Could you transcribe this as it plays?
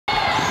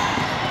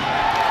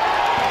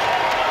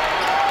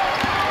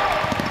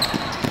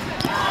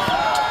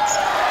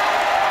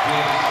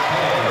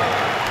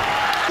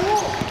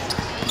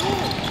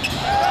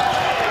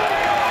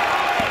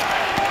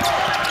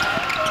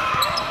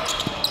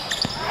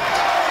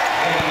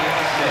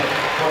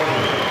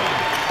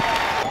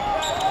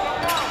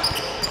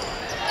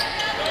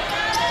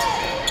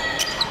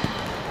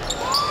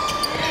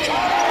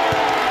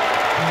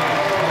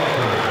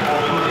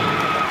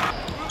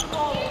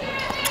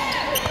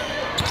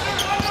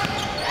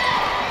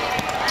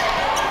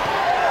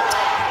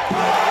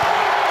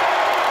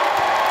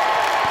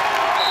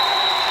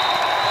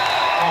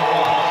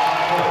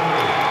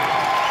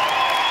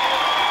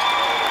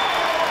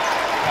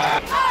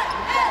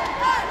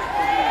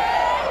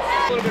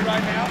A little bit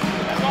right now.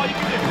 That's all you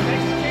can do.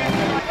 Take the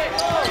chance.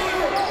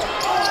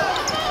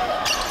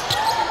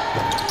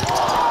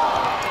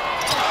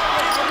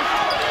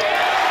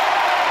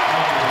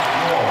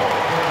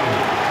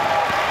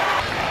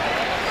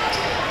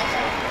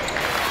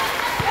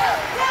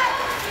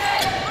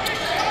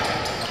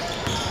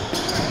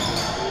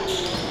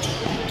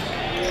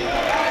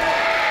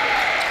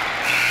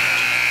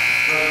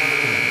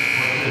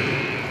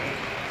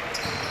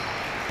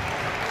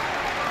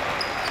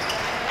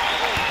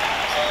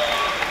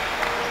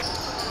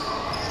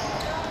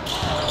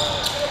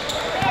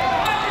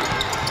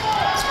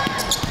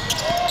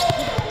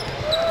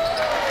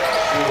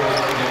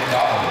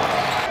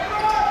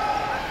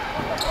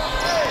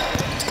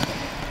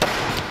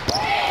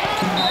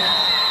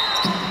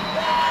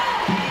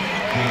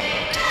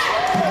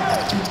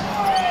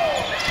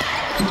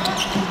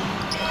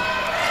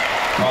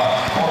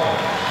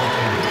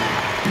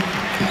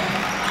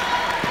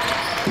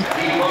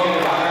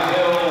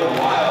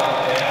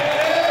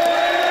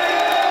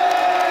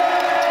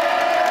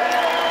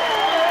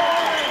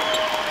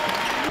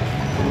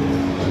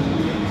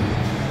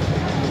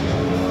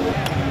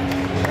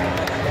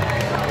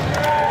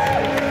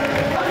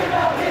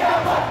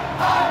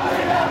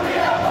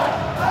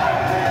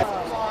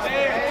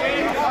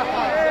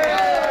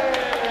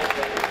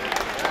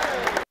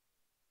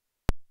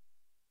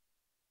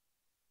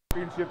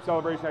 Championship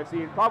celebration I've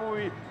seen.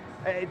 Probably,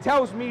 it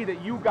tells me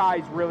that you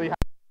guys really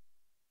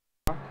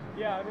have.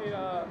 Yeah, I mean,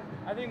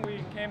 I think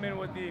we came in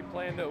with the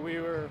plan that we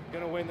were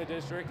going to win the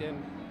district,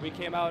 and we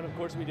came out, and of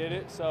course we did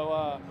it.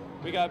 So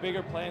we got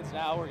bigger plans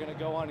now. We're going to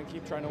go on and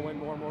keep trying to win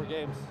more and more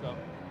games. So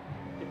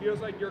it feels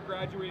like your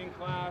graduating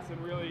class, and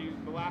really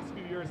the last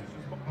few years, it's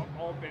just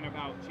all been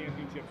about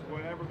championships,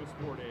 whatever the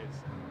sport is.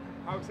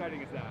 How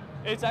exciting is that?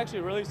 It's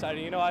actually really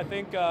exciting. You know, I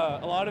think a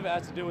lot of it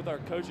has to do with our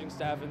coaching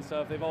staff and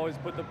stuff. They've always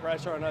put the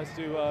pressure on us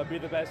to be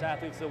the best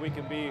athletes that we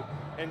can be,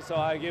 and so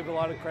I give a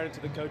lot of credit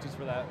to the coaches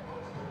for that.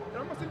 And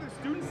almost think the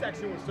student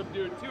section was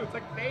subdued too. It's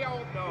like they all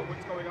know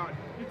what's going on.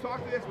 You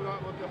talk to this with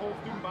the whole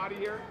student body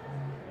here?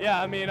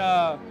 Yeah, I mean,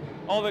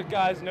 all the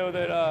guys know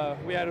that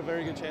we had a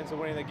very good chance of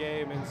winning the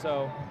game, and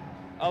so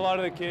a lot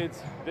of the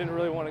kids didn't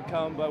really want to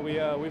come, but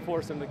we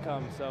forced them to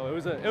come. So it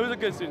was a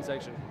good student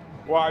section.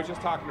 Well, I was just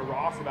talking to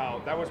Ross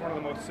about that was one of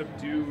the most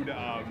subdued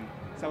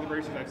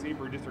celebrations I've seen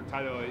for a district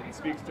title. It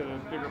speaks to the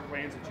bigger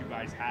plans that you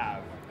guys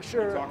have.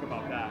 Sure. Talk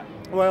about that.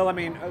 Well, I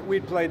mean,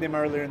 we'd played them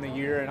earlier in the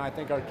year, and I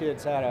think our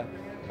kids had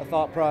a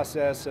thought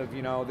process of,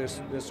 you know, this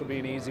will be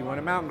an easy one.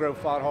 And Mountain Grove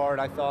fought hard.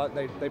 I thought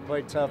they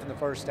played tough in the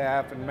first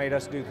half and made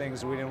us do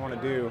things that we didn't want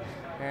to do.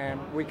 And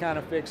we kind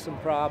of fixed some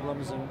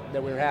problems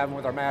that we were having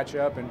with our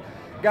matchup and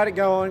got it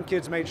going.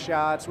 Kids made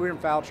shots. We were in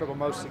foul trouble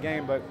most of the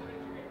game, but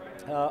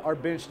our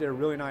bench did a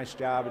really nice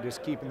job of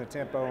just keeping the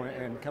tempo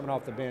and coming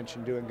off the bench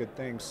and doing good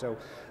things. So,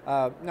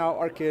 no,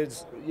 our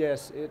kids,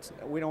 yes,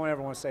 we don't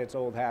ever want to say it's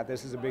old hat.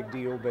 This is a big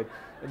deal, but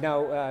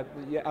no,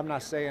 yeah, I'm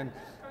not saying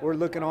we're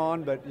looking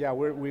on, but yeah,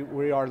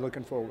 we are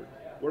looking forward.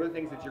 What are the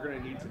things that you're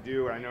going to need to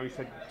do? And I know you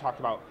talked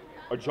about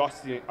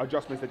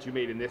adjustments that you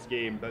made in this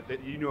game, but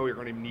that you know you're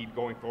going to need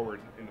going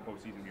forward in the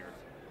postseason years.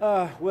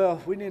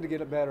 Well, we need to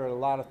get better at a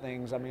lot of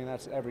things. I mean,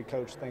 that's every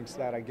coach thinks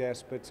that, I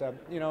guess. But,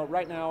 you know,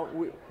 right now,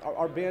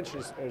 our bench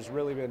has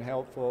really been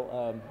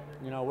helpful.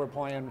 You know, we're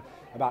playing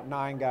about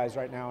 9 guys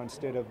right now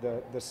instead of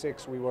the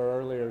 6 we were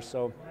earlier.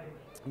 So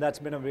that's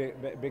been a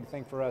big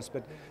thing for us.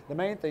 But the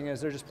main thing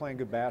is they're just playing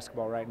good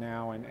basketball right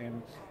now.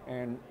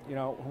 And you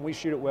know, when we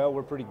shoot it well,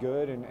 we're pretty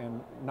good. And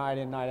night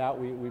in, night out,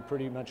 we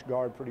pretty much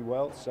guard pretty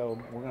well. So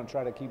we're going to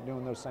try to keep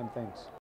doing those same things.